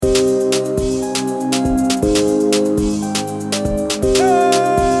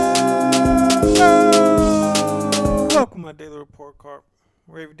scorecard,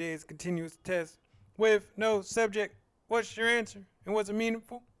 where every day is a continuous test with no subject. What's your answer, and was it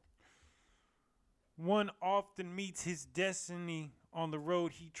meaningful? One often meets his destiny on the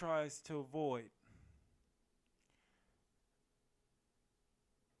road he tries to avoid.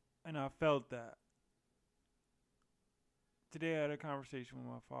 And I felt that. Today I had a conversation with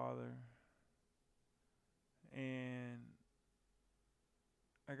my father, and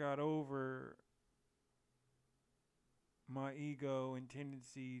I got over my ego and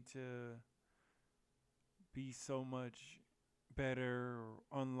tendency to be so much better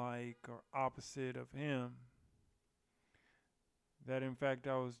or unlike or opposite of him that in fact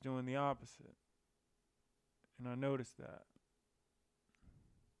I was doing the opposite. And I noticed that.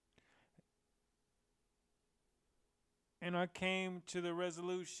 And I came to the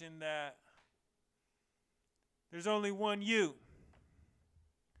resolution that there's only one you.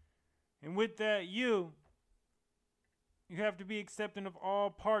 And with that you have to be accepting of all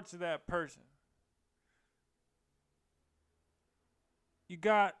parts of that person. You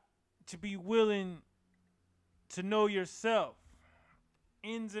got to be willing to know yourself,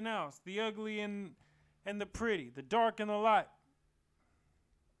 ins and outs, the ugly and the pretty, the dark and the light.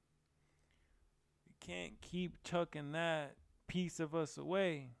 You can't keep tucking that piece of us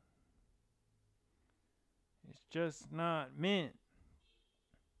away. It's just not meant.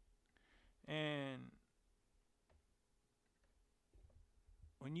 And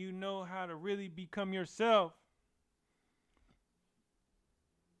when you know how to really become yourself,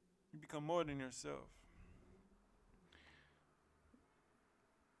 you become more than yourself.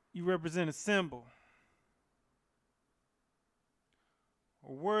 You represent a symbol,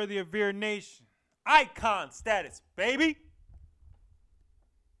 a worthy of your nation. Icon status, baby.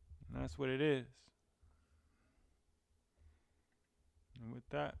 And that's what it is. And with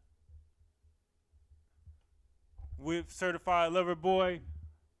that, with Certified Lover Boy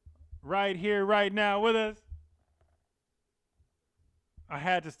right here, right now with us, I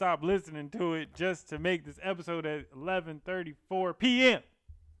had to stop listening to it just to make this episode at 11:34 p.m.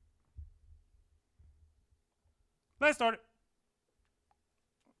 Let's start it.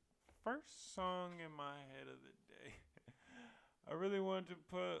 First song in my head of the day. I really wanted to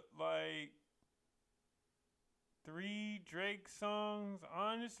put like 3 Drake songs,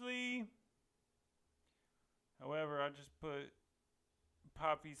 honestly. However, I just put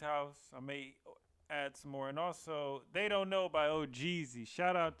Poppy's House. I may add some more. And also, They Don't Know by OGeezy.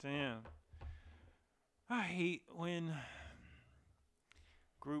 Shout out to him. I hate when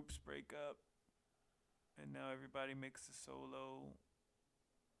groups break up and now everybody makes a solo.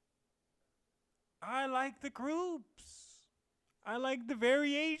 I like the groups. I like the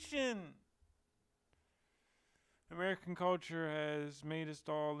variation. American culture has made us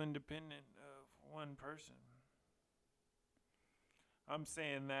all independent of one person. I'm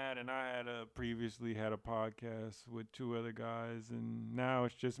saying that, and I had previously had a podcast with 2 other guys, and now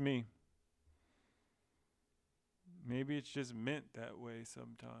it's just me. Maybe it's just meant that way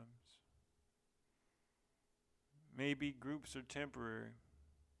sometimes. Maybe groups are temporary.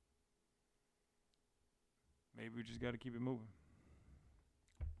 Maybe we just got to keep it moving.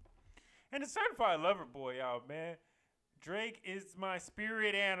 And the Certified Lover Boy out, man. Drake is my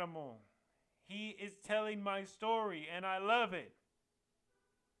spirit animal. He is telling my story, and I love it.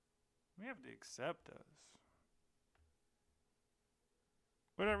 We have to accept us.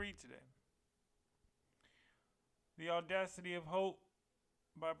 What did I read today? The Audacity of Hope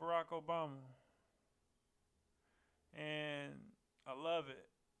by Barack Obama. And I love it.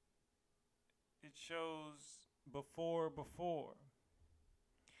 It shows before.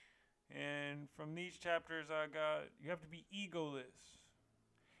 And from these chapters I got, you have to be egoless.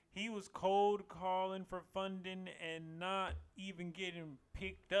 He was cold calling for funding and not even getting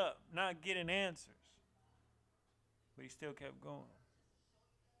picked up, not getting answers. But he still kept going.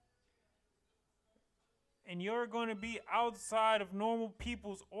 And you're going to be outside of normal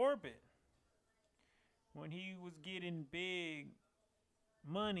people's orbit. When he was getting big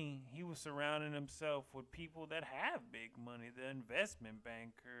money, he was surrounding himself with people that have big money, the investment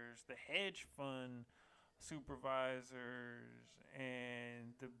bankers, the hedge fund supervisors,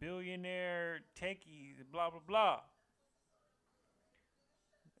 and the billionaire techies, blah, blah, blah.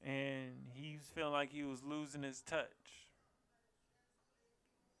 And he's feeling like he was losing his touch.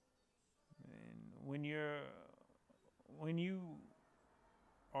 And when you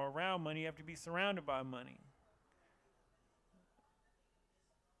are around money, you have to be surrounded by money.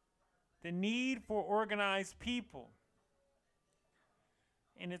 The need for organized people.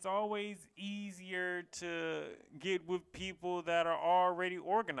 And it's always easier to get with people that are already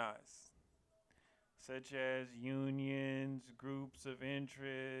organized. such as unions, groups of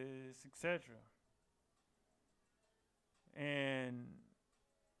interest, etc. And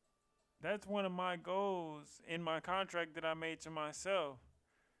that's one of my goals in my contract that I made to myself,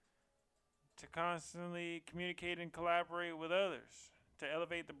 to constantly communicate and collaborate with others to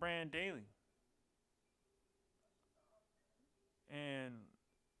elevate the brand daily. And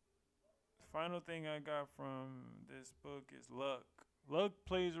the final thing I got from this book is luck. Luck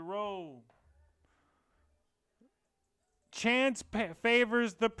plays a role. Chance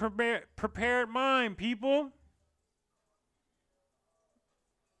favors the prepared mind, people.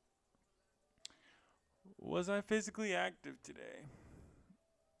 Was I physically active today?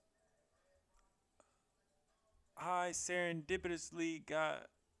 I serendipitously got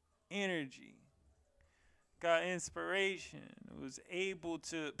energy, got inspiration, was able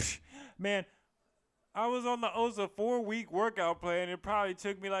to, man, I was on the OSA 4-week workout plan. It probably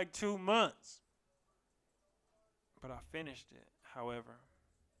took me like 2 months. But I finished it, however.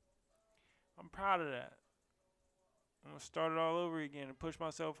 I'm proud of that. I'm going to start it all over again and push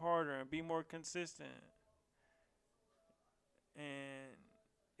myself harder and be more consistent. And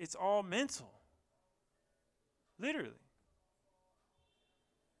it's all mental. Literally.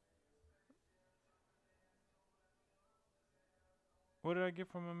 What did I get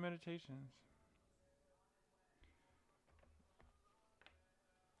from my meditations?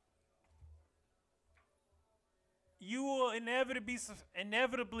 You will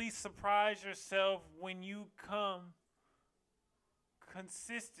inevitably surprise yourself when you come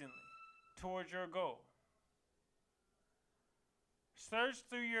consistently towards your goal. Search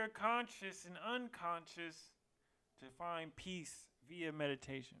through your conscious and unconscious to find peace via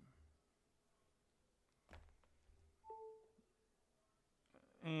meditation.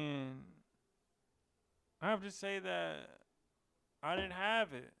 And I have to say that I didn't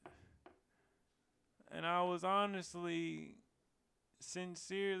have it. And I was honestly,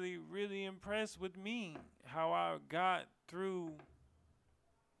 sincerely, really impressed with me, how I got through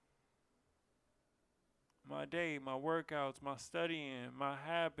my day, my workouts, my studying, my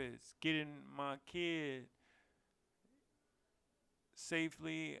habits, getting my kid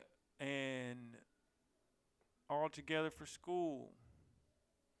safely and all together for school,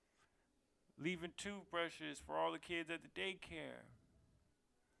 leaving toothbrushes for all the kids at the daycare,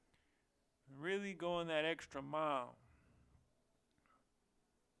 really going that extra mile.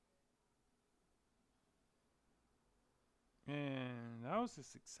 And that was a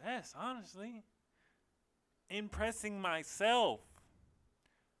success, honestly. Impressing myself.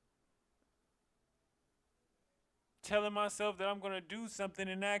 Telling myself that I'm going to do something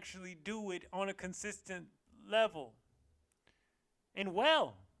and actually do it on a consistent level. And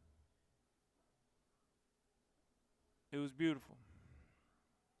well. It was beautiful.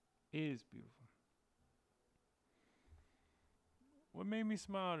 It is beautiful. What made me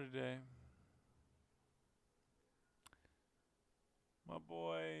smile today? My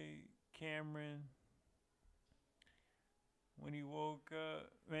boy Cameron, when he woke up,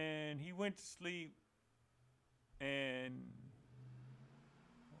 man, he went to sleep and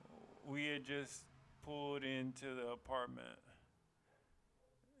we had just pulled into the apartment.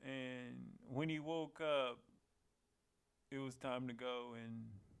 And when he woke up, it was time to go, and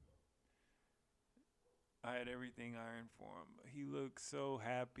I had everything ironed for him. He looked so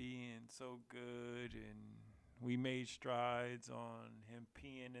happy and so good, and we made strides on him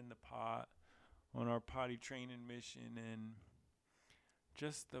peeing in the pot on our potty training mission, and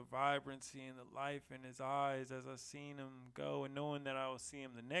just the vibrancy and the life in his eyes as I seen him go, and knowing that I would see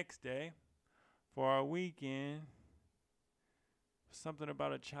him the next day for our weekend. Something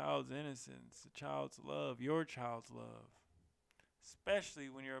about a child's innocence, a child's love, your child's love, especially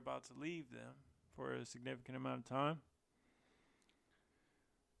when you're about to leave them for a significant amount of time.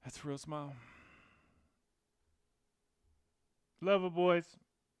 That's a real smile. Lover boys,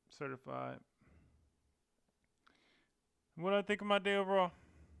 certified. What do I think of my day overall?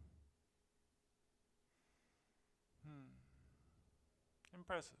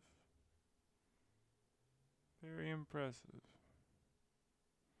 Impressive. Very impressive.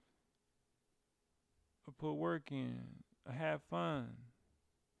 I put work in. I have fun.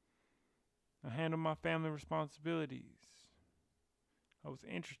 I handle my family responsibilities. I was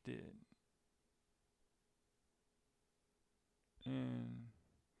interested. And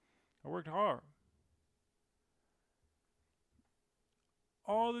I worked hard.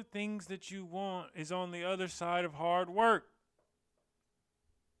 All the things that you want is on the other side of hard work.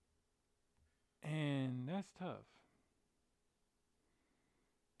 And that's tough.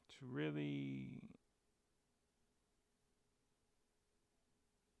 To really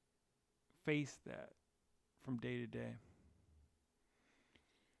face that from day to day.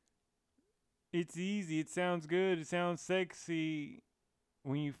 It's easy. It sounds good. It sounds sexy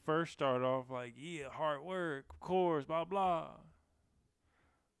when you first start off like, yeah, hard work, of course, blah, blah.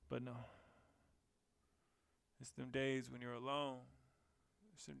 But no. It's them days when you're alone.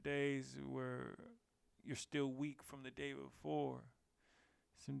 It's some days where you're still weak from the day before.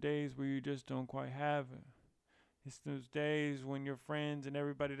 Some days where you just don't quite have it. It's those days when your friends and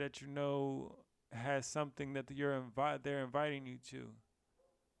everybody that you know has something that they're inviting you to.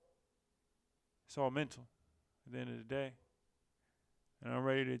 It's all mental at the end of the day. And I'm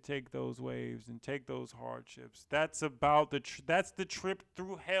ready to take those waves and take those hardships. That's about that's the trip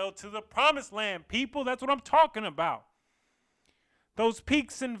through hell to the promised land, people. That's what I'm talking about. Those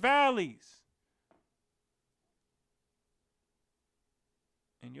peaks and valleys.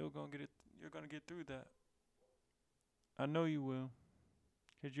 And you're going to get through that. I know you will.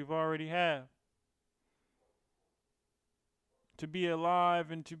 Because you've already have. To be alive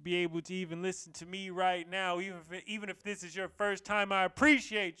and to be able to even listen to me right now, even if this is your first time, I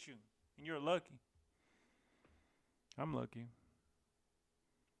appreciate you. And you're lucky. I'm lucky.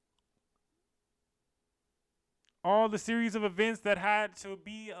 All the series of events that had to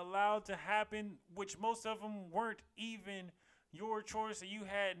be allowed to happen, which most of them weren't even your choice, so you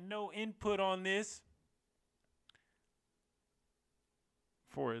had no input on this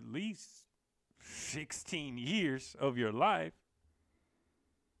for at least 16 years of your life.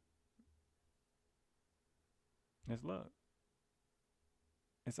 It's luck.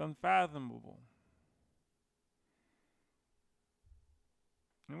 It's unfathomable.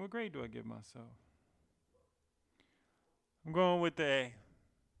 And what grade do I give myself? I'm going with the A.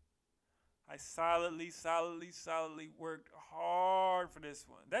 I solidly worked hard for this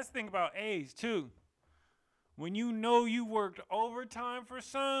one. That's the thing about A's too. When you know you worked overtime for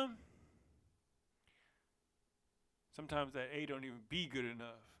some, sometimes that A don't even be good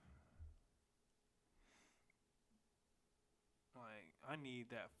enough. I need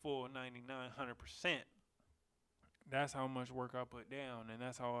that full 99, 100%. That's how much work I put down, and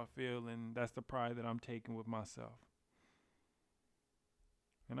that's how I feel, and that's the pride that I'm taking with myself.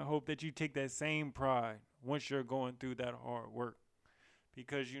 And I hope that you take that same pride once you're going through that hard work,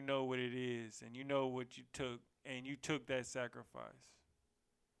 because you know what it is, and you know what you took, and you took that sacrifice.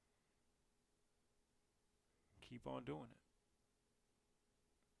 Keep on doing it.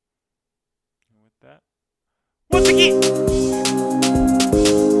 And with that, once again,